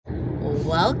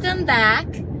Welcome back.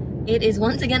 It is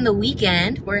once again the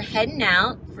weekend. We're heading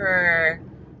out for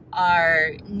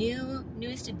our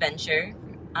newest adventure.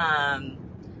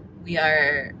 We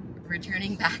are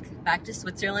returning back to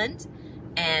Switzerland,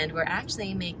 and we're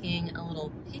actually making a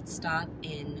little pit stop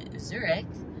in Zurich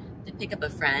to pick up a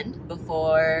friend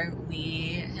before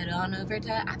we head on over to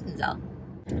Appenzell.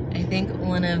 I think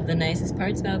one of the nicest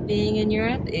parts about being in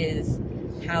Europe is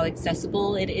how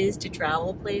accessible it is to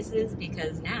travel places,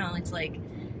 because now it's like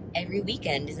every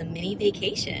weekend is a mini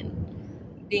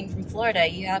vacation. Being from Florida,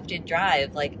 you have to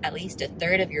drive like at least a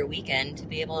third of your weekend to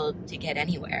be able to get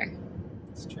anywhere.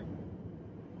 It's true.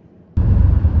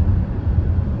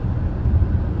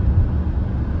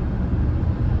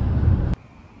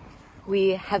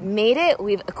 We have made it.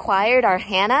 We've acquired our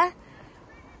Hannah.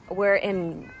 We're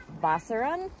in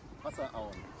Wasserauen.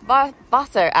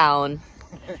 Wasserauen.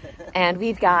 And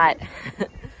we've got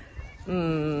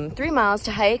 3 miles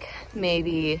to hike,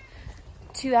 maybe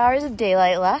 2 hours of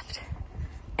daylight left,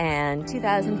 and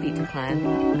 2,000 feet to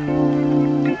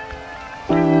climb.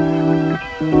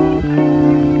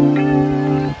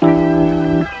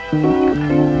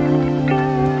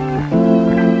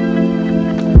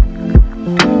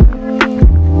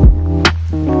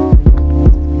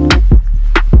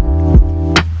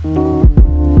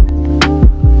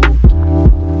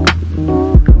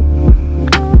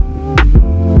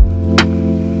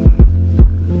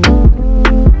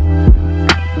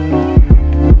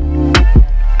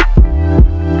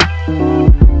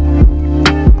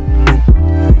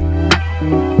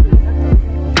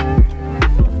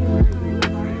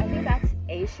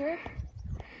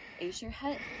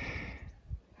 Hut.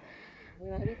 We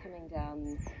might be coming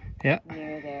down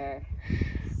near there.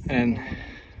 And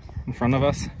in front of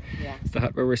us is the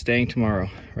hut where we're staying tomorrow,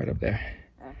 right up there.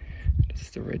 This is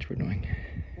the ridge we're doing.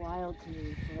 Wild to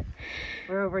me, but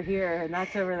we're over here and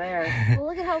that's over there. Well,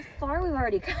 look at how far we've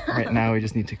already come. Right now we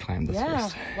just need to climb this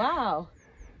first. Wow.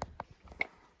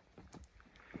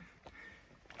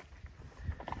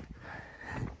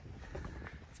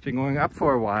 It's been going up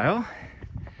for a while,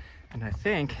 and I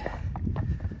think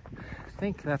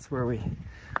that's where we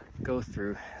go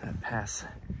through that pass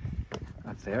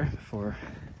up there before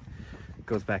it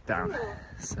goes back down.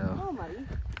 So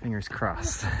fingers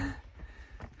crossed.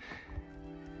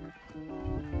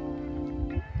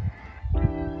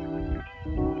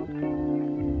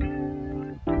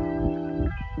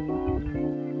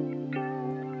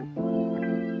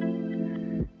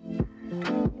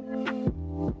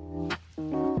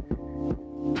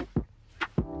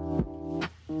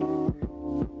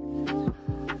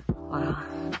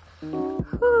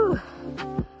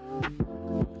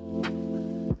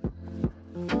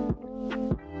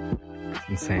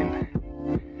 Insane.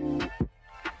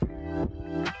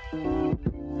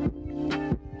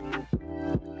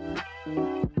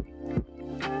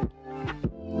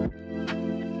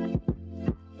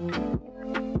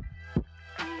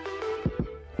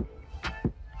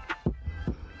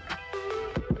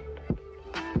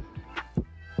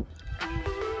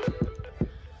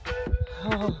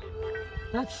 Oh,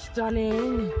 that's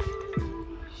stunning.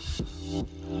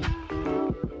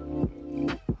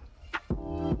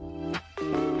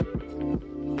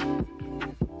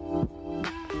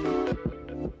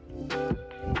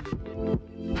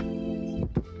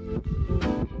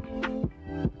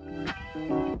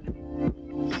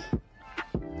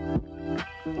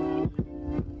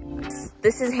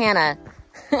 This is Hannah.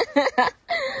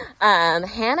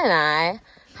 Hannah and I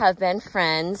have been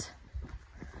friends.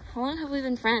 How long have we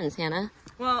been friends, Hannah?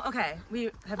 Well, okay,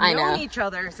 we have known each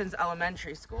other since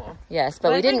elementary school. Yes,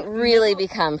 but we didn't really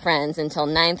become friends until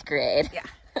 9th grade. Yeah.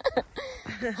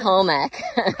 Home ec.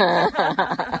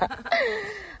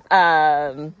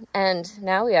 And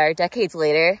now we are, decades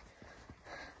later,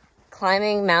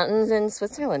 climbing mountains in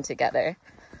Switzerland together.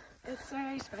 It's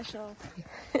very special.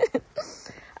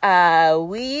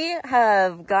 We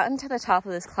have gotten to the top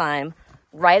of this climb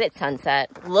right at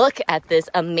sunset. Look at this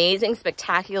amazing,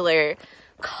 spectacular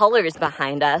colors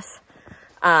behind us.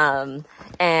 And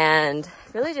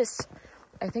really just,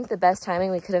 I think the best timing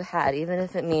we could have had, even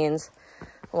if it means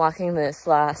walking this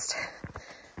last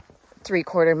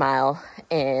 3/4 mile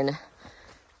in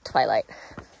twilight.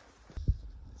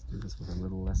 Let's do this with a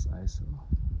little less ISO.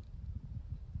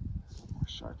 More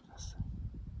sharpness.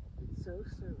 It's so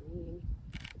serene.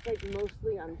 It's like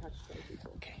mostly untouched by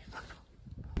people. Okay.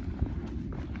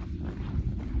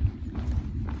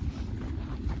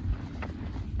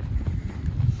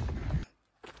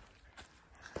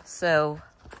 So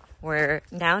we're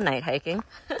now night hiking,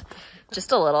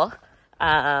 just a little.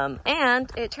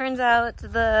 And it turns out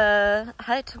the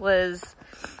hut was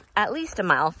at least a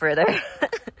mile further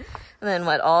than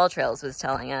what All Trails was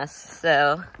telling us.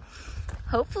 So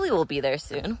hopefully we'll be there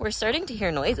soon. We're starting to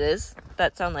hear noises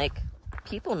that sound like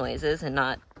people noises and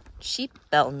not sheep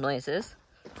bell noises.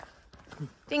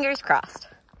 Fingers crossed.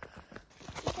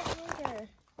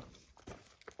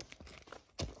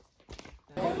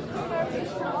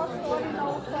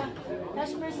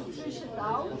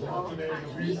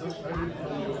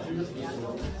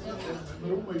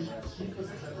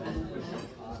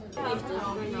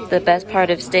 The best part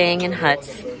of staying in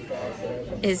huts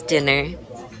is dinner.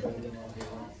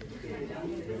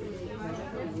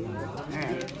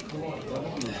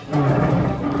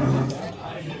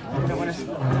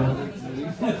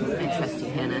 I trust you,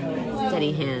 Hannah.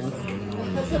 Steady hands.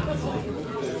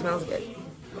 Smells good.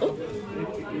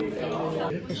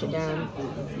 Push it down.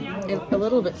 It a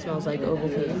little bit smells like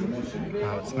Ovaltine.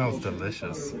 Wow, it smells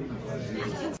delicious.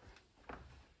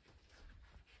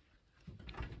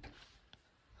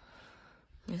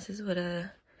 This is what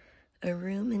a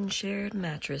room and shared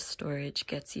mattress storage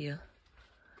gets you.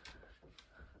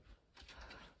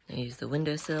 I use the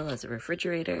windowsill as a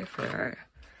refrigerator for our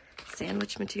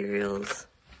sandwich materials.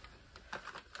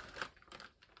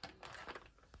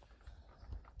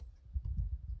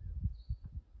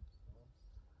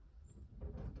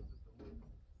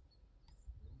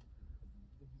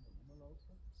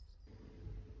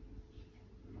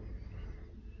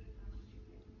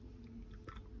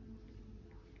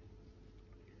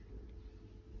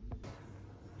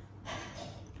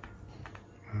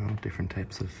 Different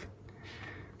types of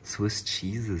Swiss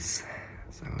cheeses.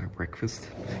 So our breakfast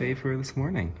buffet for this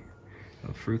morning.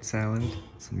 A fruit salad,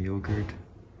 some yogurt.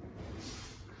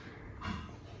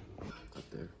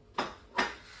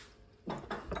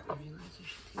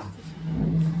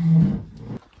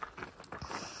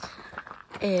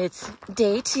 It's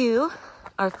day 2,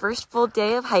 our first full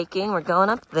day of hiking. We're going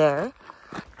up there.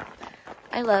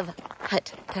 I love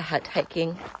hut-to-hut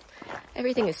hiking.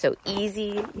 Everything is so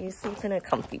easy. You sleep in a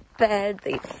comfy bed.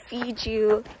 They feed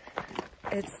you.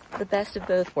 It's the best of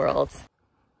both worlds.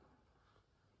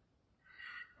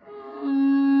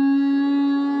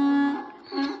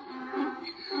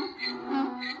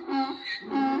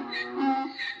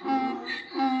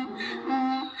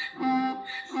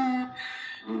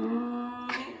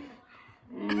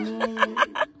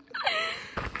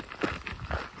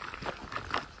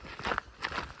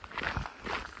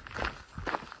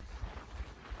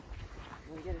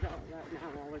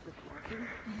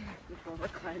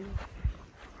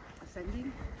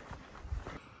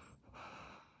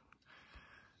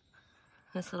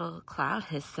 This little cloud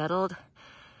has settled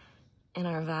in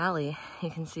our valley.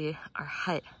 You can see our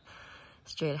hut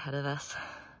straight ahead of us.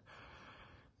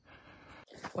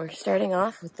 We're starting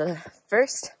off with the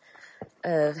first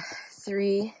of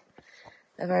 3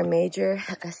 of our major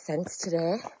ascents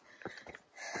today.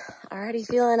 Already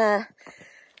feeling a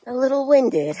little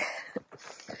winded.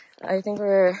 I think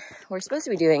we're supposed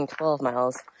to be doing 12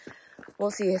 miles. We'll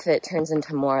see if it turns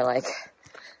into more like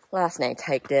last night's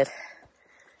hike did.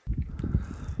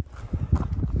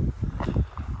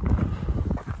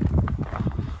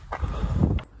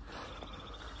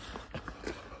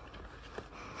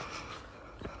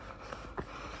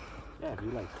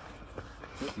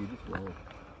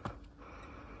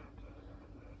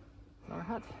 Our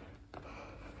hut.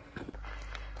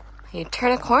 You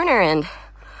turn a corner and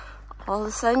all of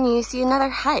a sudden you see another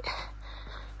hut.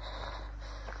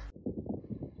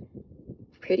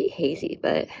 Pretty hazy,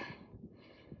 but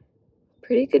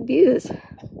pretty good views.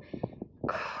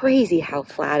 Crazy how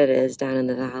flat it is down in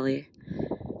the valley,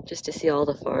 just to see all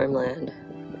the farmland.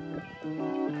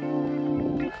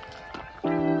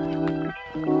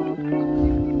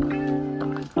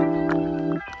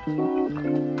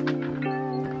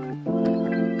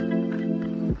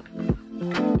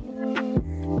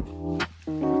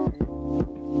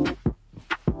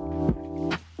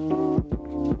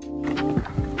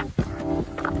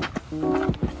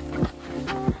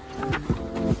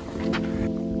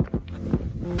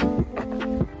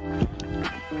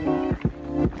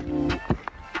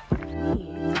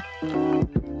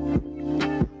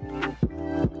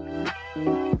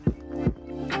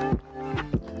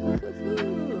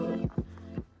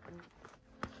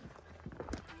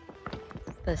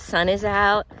 The sun is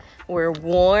out, we're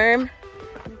warm,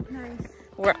 nice.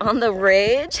 We're on the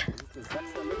ridge.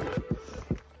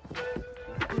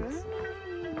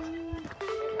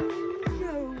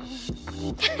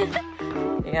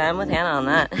 Yeah, I'm with Hannah on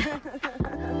that.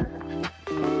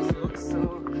 This looks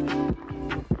so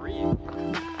green.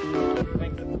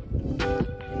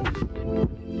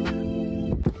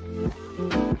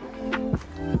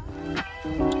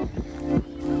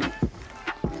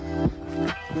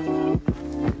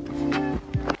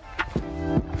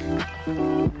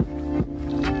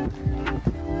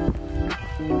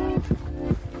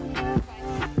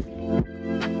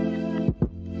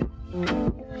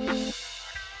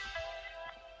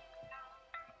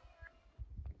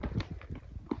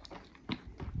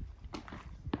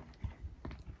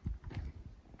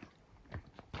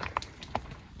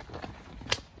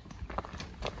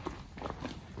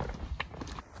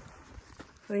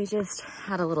 We just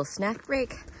had a little snack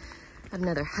break at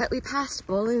another hut we passed,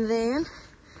 bowling van.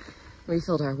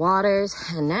 Refilled our waters,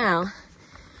 and now,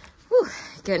 whew,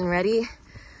 getting ready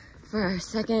for our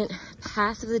second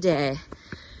pass of the day.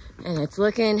 And it's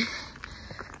looking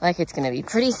like it's gonna be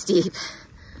pretty steep.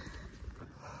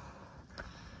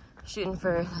 Shooting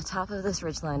for the top of this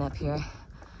ridgeline up here.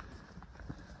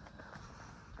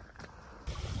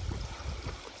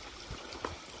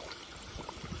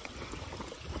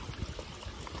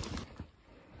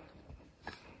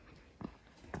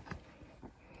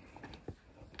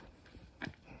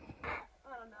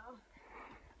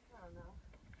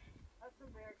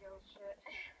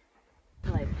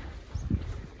 Like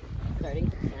starting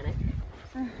to panic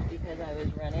because I was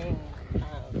running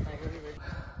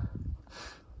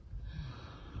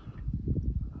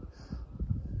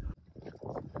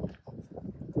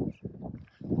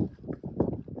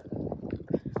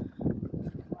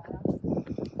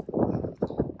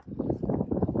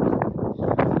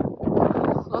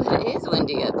well, it is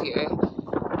windy up here.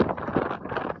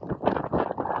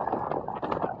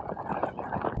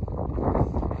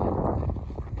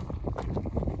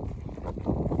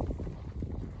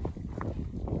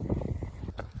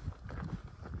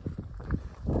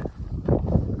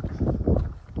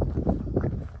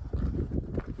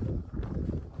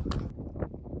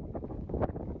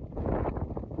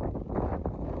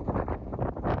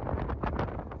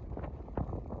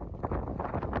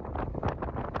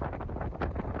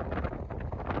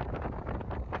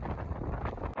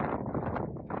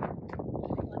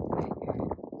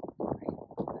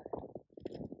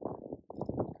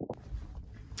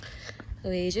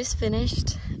 We just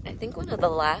finished, I think, one of the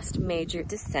last major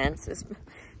descents. It was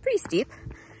pretty steep.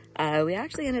 We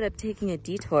actually ended up taking a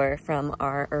detour from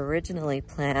our originally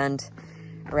planned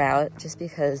route just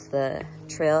because the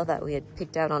trail that we had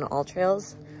picked out on All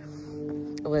Trails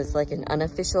was like an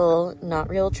unofficial, not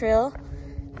real trail.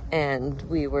 And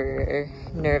we were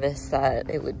nervous that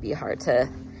it would be hard to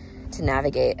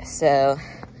navigate. So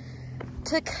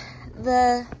took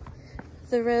the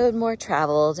road more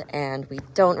traveled, and we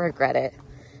don't regret it.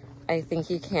 I think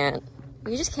you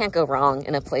just can't go wrong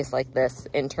in a place like this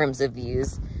in terms of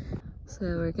views. So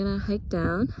we're gonna hike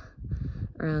down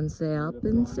around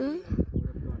Seealpsee,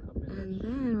 and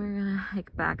then we're gonna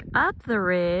hike back up the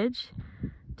ridge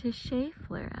to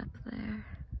Schäfler up there.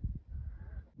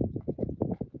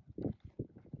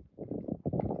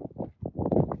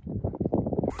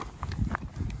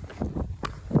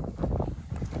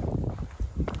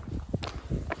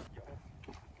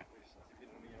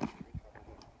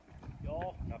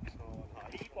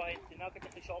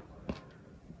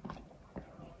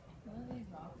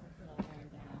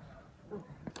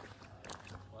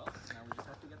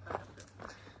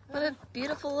 What a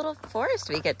beautiful little forest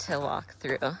we get to walk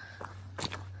through.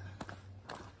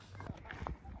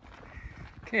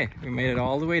 Okay, we made it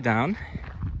all the way down.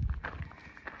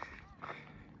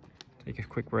 Take a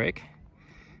quick break,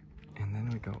 and then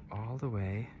we go all the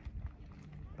way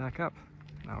back up.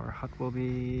 Our hut will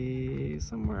be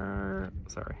somewhere,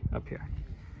 sorry, up here.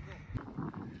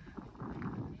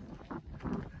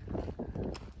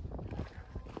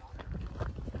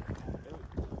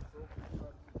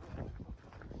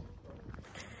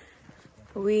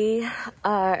 We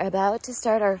are about to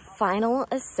start our final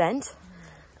ascent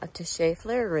up to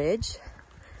Schäfler Ridge.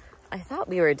 I thought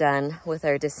we were done with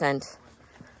our descent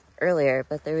earlier,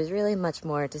 but there was really much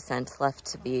more descent left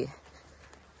to be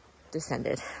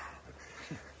descended.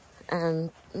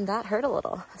 And that hurt a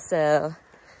little. So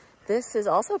this is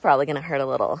also probably gonna hurt a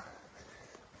little,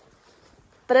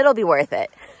 but it'll be worth it.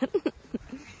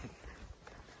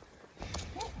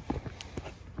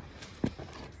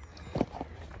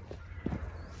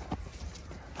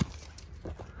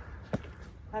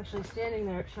 Actually, standing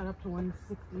there, it shot up to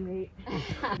 168.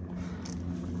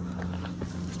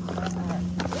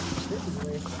 This is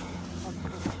weird.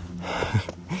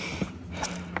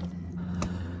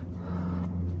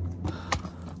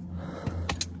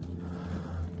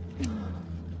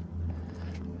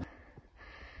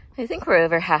 I think we're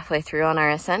over halfway through on our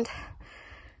ascent.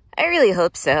 I really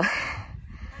hope so.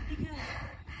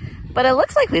 But it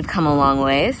looks like we've come a long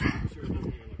ways.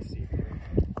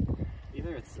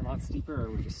 Either it's a lot steeper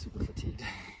or we're just super fatigued.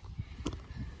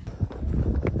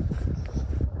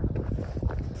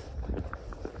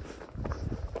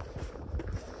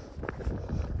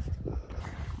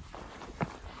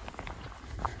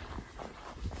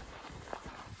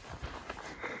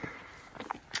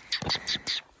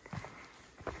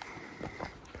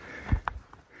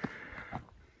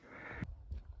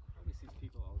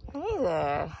 Hey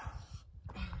there.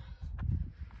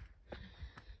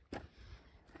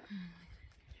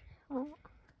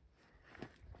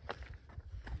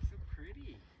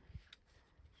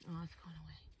 Oh, it's going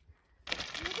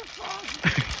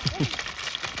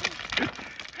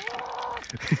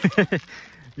away.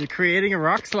 You're creating a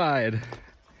rock slide.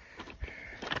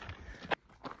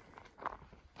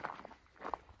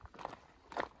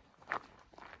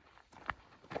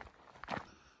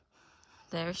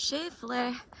 There's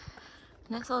Schäfler,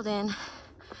 nestled in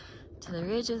to the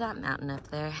ridge of that mountain up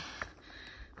there.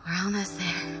 We're almost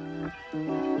there.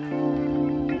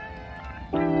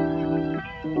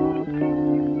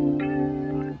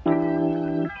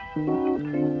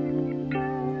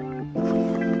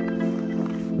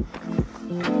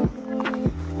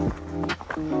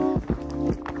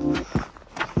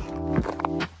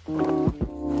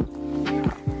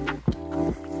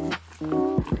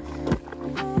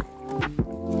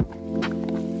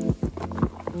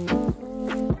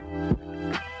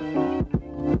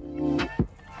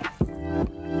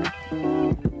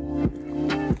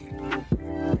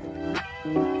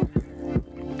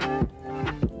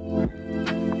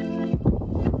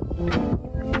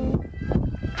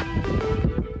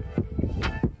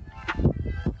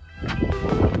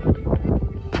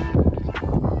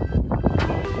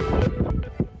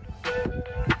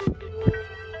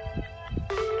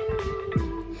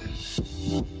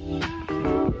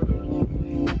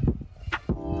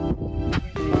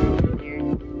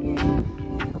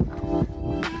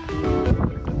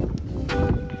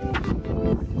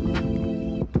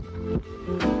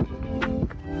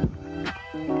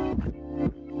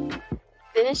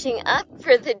 Finishing up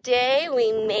for the day,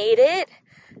 we made it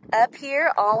up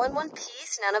here all in one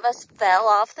piece. None of us fell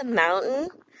off the mountain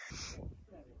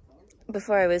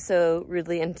before I was so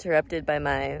rudely interrupted by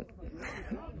my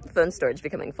phone storage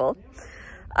becoming full.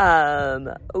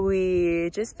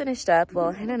 We just finished up,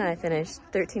 well, Hannah and I finished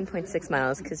 13.6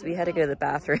 miles because we had to go to the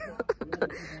bathroom.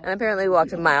 And apparently we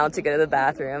walked a mile to go to the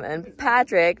bathroom, and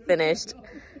Patrick finished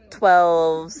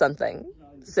 12 something.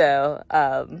 So,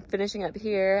 finishing up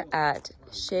here at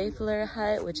Schäfler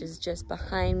Hut, which is just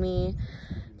behind me.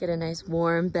 Get a nice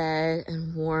warm bed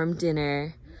and warm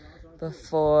dinner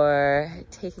before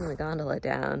taking the gondola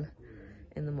down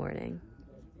in the morning.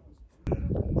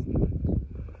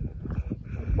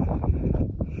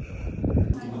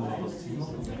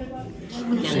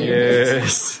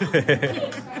 Cheers.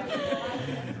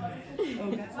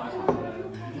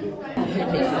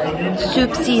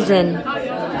 Soup season.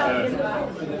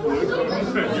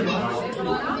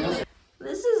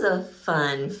 This is a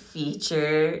fun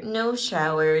feature. No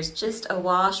showers, just a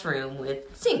washroom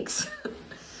with sinks.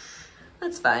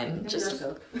 That's fine.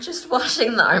 Just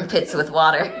washing the armpits with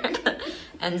water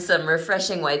and some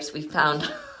refreshing wipes we found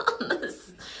on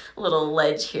this little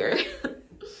ledge here.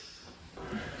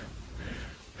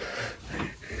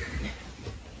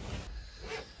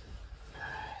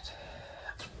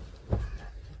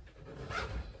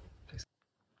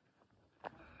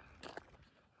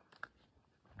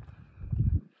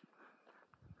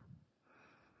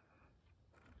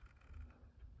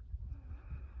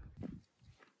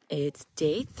 It's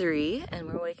day 3 and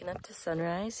we're waking up to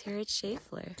sunrise here at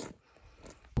Schäfler.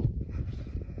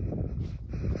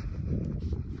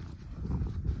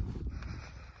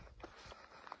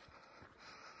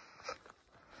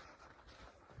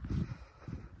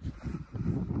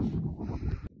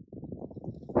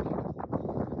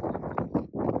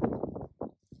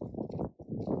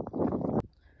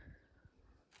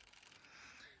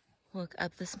 Woke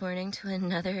up this morning to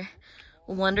another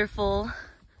wonderful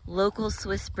local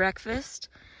Swiss breakfast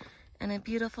and a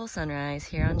beautiful sunrise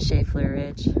here on Schäfler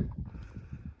Ridge.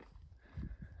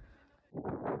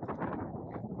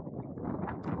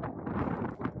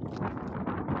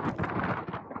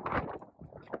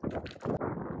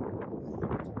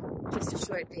 Just a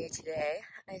short day today.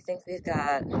 I think we've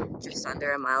got just under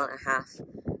 1.5 miles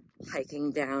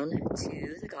hiking down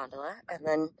to the gondola and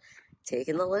then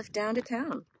taking the lift down to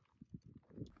town.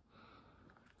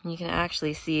 You can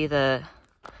actually see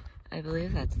I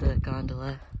believe that's the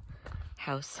gondola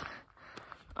house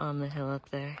on the hill up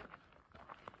there.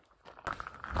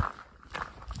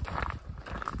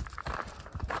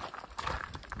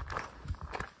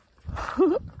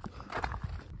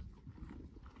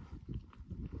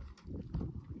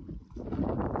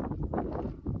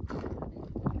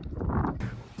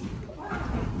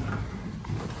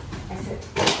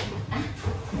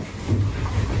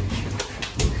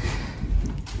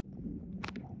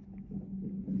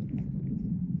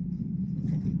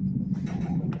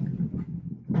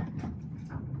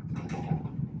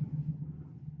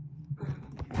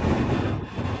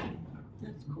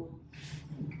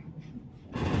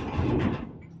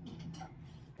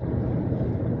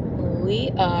 We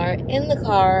are in the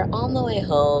car on the way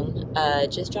home.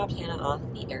 Just dropped Hannah off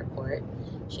at the airport.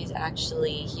 She's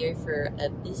actually here for a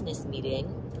business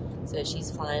meeting, so she's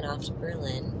flying off to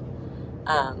Berlin.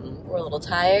 We're a little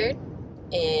tired,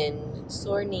 in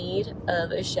sore need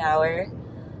of a shower,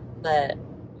 but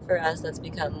for us that's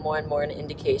become more and more an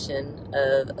indication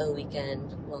of a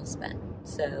weekend well spent.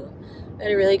 So we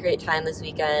had a really great time this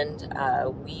weekend.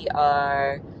 We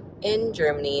are in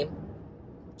Germany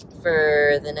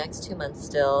for the next 2 months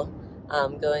still,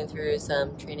 going through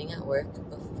some training at work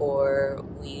before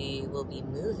we will be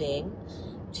moving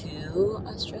to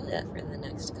Australia for the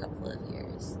next couple of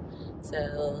years.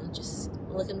 So just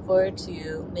looking forward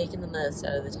to making the most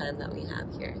out of the time that we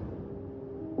have here.